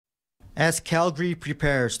As Calgary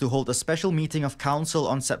prepares to hold a special meeting of council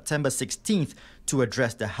on September 16th to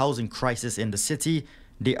address the housing crisis in the city,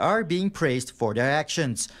 they are being praised for their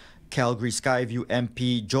actions. Calgary Skyview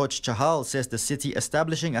MP George Chahal says the city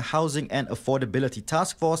establishing a housing and affordability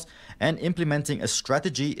task force and implementing a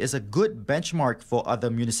strategy is a good benchmark for other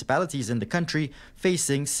municipalities in the country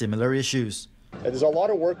facing similar issues. There's a lot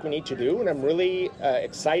of work we need to do, and I'm really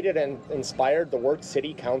excited and inspired the work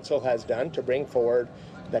City Council has done to bring forward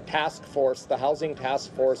the task force, the housing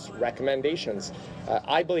task force recommendations.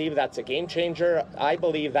 I believe that's a game changer. I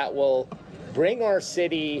believe that will bring our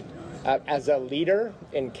city as a leader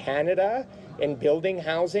in Canada in building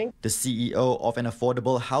housing. The CEO of an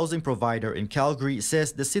affordable housing provider in Calgary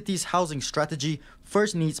says the city's housing strategy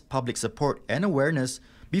first needs public support and awareness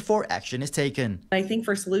before action is taken. I think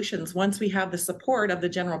for solutions, once we have the support of the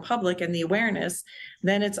general public and the awareness,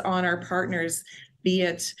 then it's on our partners, be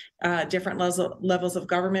it different levels of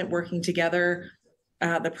government working together,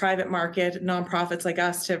 the private market, nonprofits like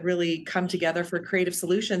us, to really come together for creative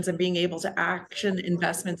solutions and being able to action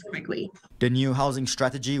investments quickly. The new housing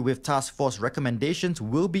strategy with task force recommendations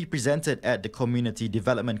will be presented at the Community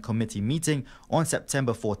Development Committee meeting on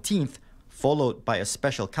September 14th, followed by a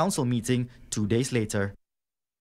special council meeting 2 days later.